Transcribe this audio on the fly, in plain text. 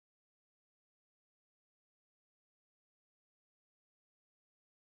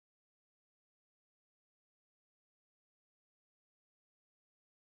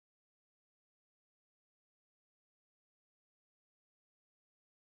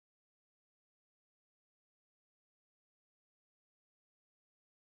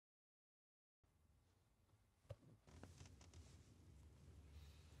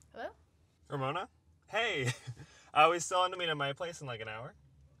Ramona? Hey! We still want to meet at my place in like an hour?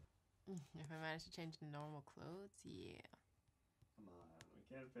 If I manage to change into normal clothes, yeah. Come on, we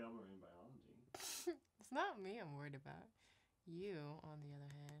can't fail marine biology. It's not me I'm worried about. You, on the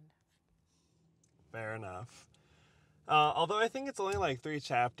other hand. Fair enough. Although I think it's only like 3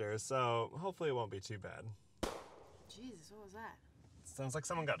 chapters, so hopefully it won't be too bad. Jesus, what was that? Sounds like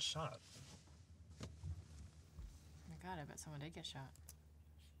someone got shot. Oh my god, I bet someone did get shot.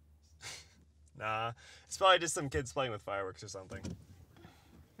 Nah, it's probably just some kids playing with fireworks or something.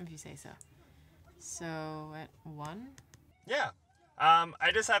 If you say so. So, at 1? Yeah.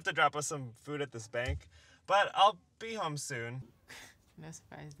 I just have to drop us some food at this bank, but I'll be home soon. No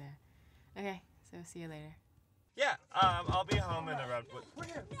surprise there. Okay, so see you later. Yeah, I'll be home in around... We're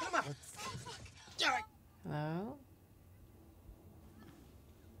here. Come on. Hello?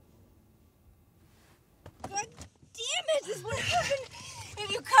 God damn it! This is what happened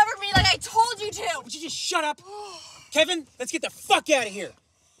if you covered me like I told you to! Would you just shut up? Kevin, let's get the fuck out of here.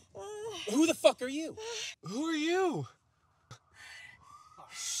 Who the fuck are you? Who are you? Oh,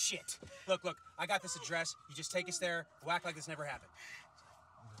 shit. Look, I got this address. You just take us there. We'll act like this never happened.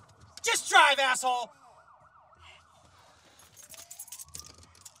 Just drive, asshole!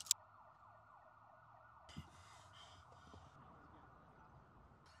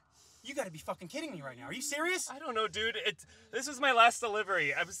 You gotta be fucking kidding me right now. Are you serious? I don't know, dude. This was my last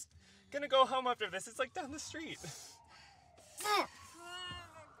delivery. I was gonna go home after this. It's like down the street.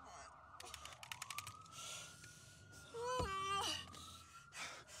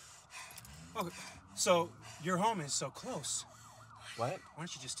 Oh, so your home is so close. What? Why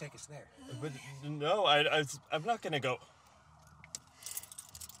don't you just take us there? But no, I'm not gonna go.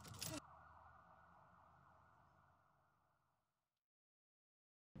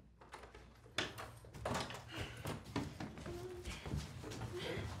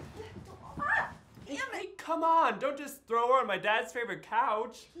 Hey, come on! Don't just throw her on my dad's favorite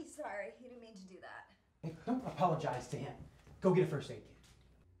couch. He's sorry. He didn't mean to do that. Hey, don't apologize to him. Go get a first aid kit.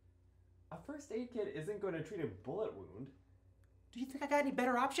 A first aid kit isn't going to treat a bullet wound. Do you think I got any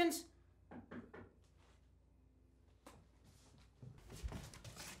better options?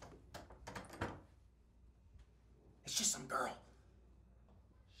 It's just some girl.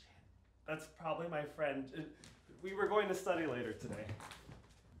 Shit. That's probably my friend. We were going to study later today.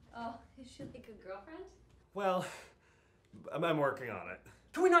 Oh, is she like a girlfriend? Well, I'm working on it.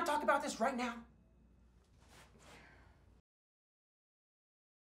 Can we not talk about this right now?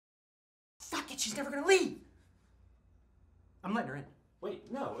 Fuck it, she's never gonna leave. I'm letting her in. Wait,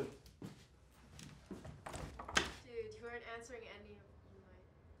 no. Dude, you weren't answering any of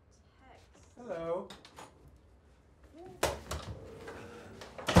my texts. Hello.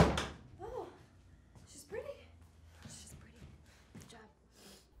 Oh, she's pretty. She's pretty. Good job.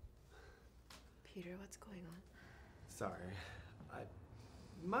 Peter, what's going on? Sorry. I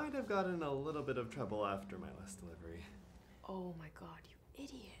might have gotten in a little bit of trouble after my last delivery. Oh my god, you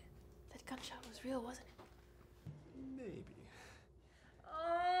idiot. That gunshot was real, wasn't it? Maybe.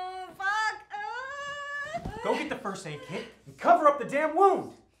 Oh, fuck! Go get the first aid kit and cover up the damn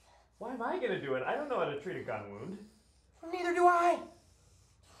wound. Why am I gonna do it? I don't know how to treat a gun wound. Well, neither do I.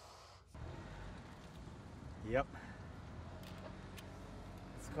 Yep.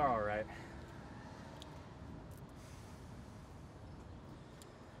 It's Carl, right?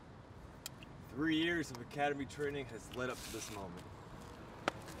 Three years of academy training has led up to this moment.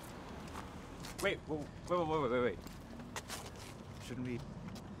 Wait. Shouldn't we,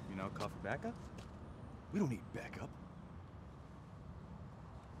 call for backup? We don't need backup.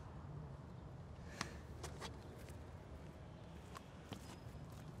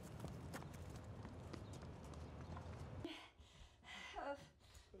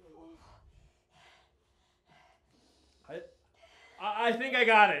 I think I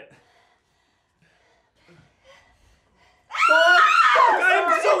got it.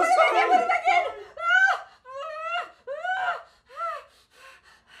 I'm so sorry!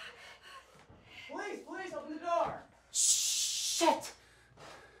 Please, open the door. Shit!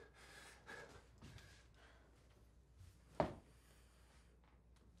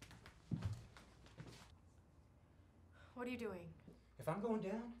 What are you doing? If I'm going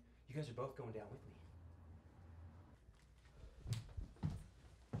down, you guys are both going down with me.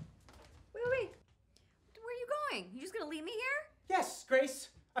 Wait. Where are you going? You just gonna leave me here? Yes, Grace.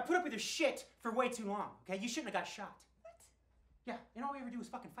 I put up with your shit for way too long, okay? You shouldn't have got shot. What? Yeah, and all we ever do is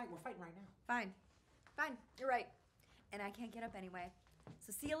fucking fight. We're fighting right now. Fine. You're right. And I can't get up anyway.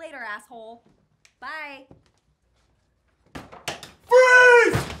 So see you later, asshole. Bye.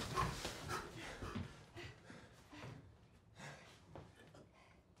 Freeze!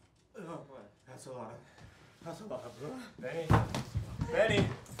 Oh, boy. That's a lot. That's a lot. Benny. Benny.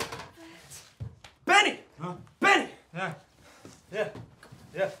 Benny! Huh? Benny! Yeah. Yeah.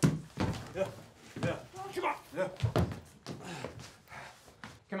 Yeah. Yeah. Yeah. Come on! Yeah.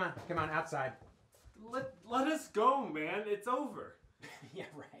 Come on, outside. Let us go, man. It's over. Yeah,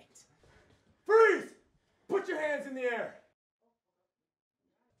 right. Freeze! Put your hands in the air.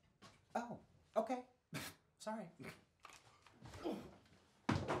 Oh, okay. Sorry.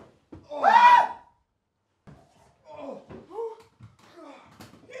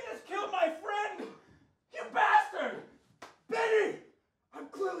 You just killed my friend! You bastard! Benny! I'm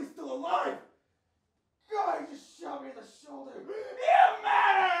clearly still alive! God, you just shot me in the shoulder! You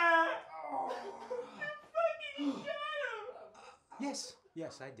matter! You fucking shot him!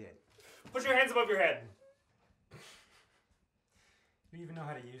 Yes, I did. Put your hands above your head. You even know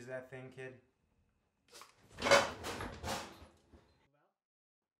how to use that thing, kid?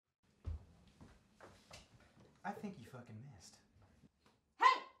 I think you fucking missed.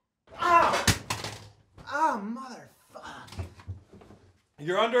 Ah! Ah, motherfuck!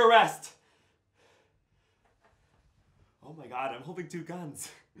 You're under arrest. Oh my god, I'm holding two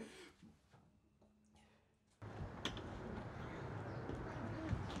guns.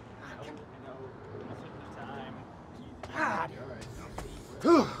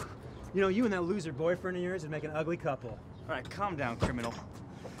 You know, you and that loser boyfriend of yours would make an ugly couple. All right, calm down, criminal.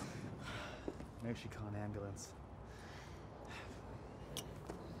 Maybe she call an ambulance.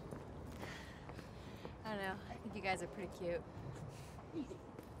 I don't know. I think you guys are pretty cute.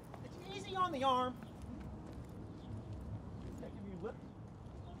 Easy on the arm.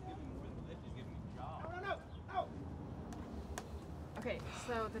 No. Okay,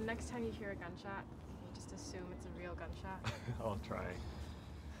 so the next time you hear a gunshot, you just assume it's a real gunshot. I'll try.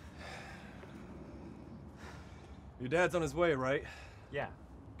 Your dad's on his way, right? Yeah.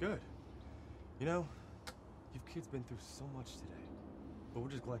 Good. You know, you kids been through so much today, but we're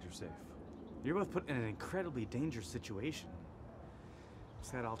just glad you're safe. You're both put in an incredibly dangerous situation.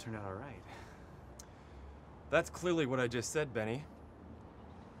 Just glad it all turned out all right. That's clearly what I just said, Benny.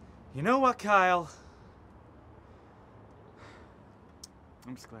 You know what, Kyle?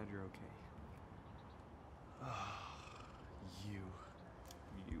 I'm just glad you're okay.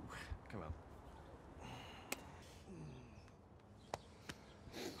 You. Come on.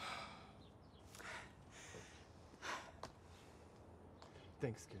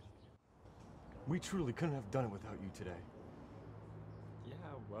 Thanks, kid. We truly couldn't have done it without you today. Yeah,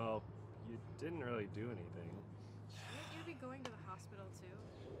 well, you didn't really do anything. Shouldn't you be going to the hospital too?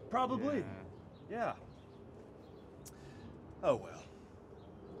 Probably. Yeah. Oh well.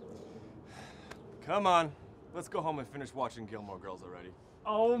 Come on. Let's go home and finish watching Gilmore Girls already.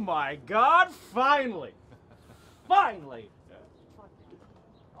 Oh my God! Finally! Finally!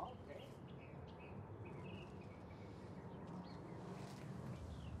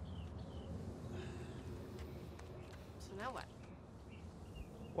 So now what?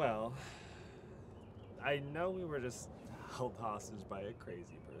 Well, I know we were just held hostage by a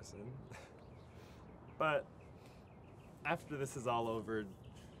crazy person. But after this is all over,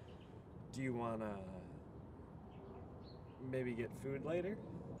 do you wanna maybe get food later?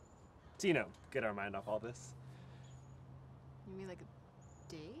 Tino, get our mind off all this. You mean like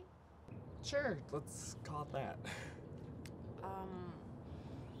a date? Sure, let's call it that.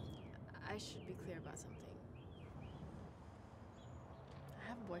 I should be clear about something. I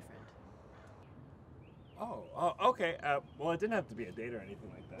have a boyfriend. Oh, okay. Well, it didn't have to be a date or anything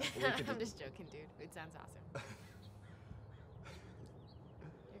like that. But we could I'm just joking, dude. It sounds awesome.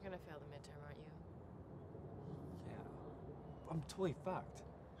 You're gonna fail the midterm, aren't you? Yeah. I'm totally fucked.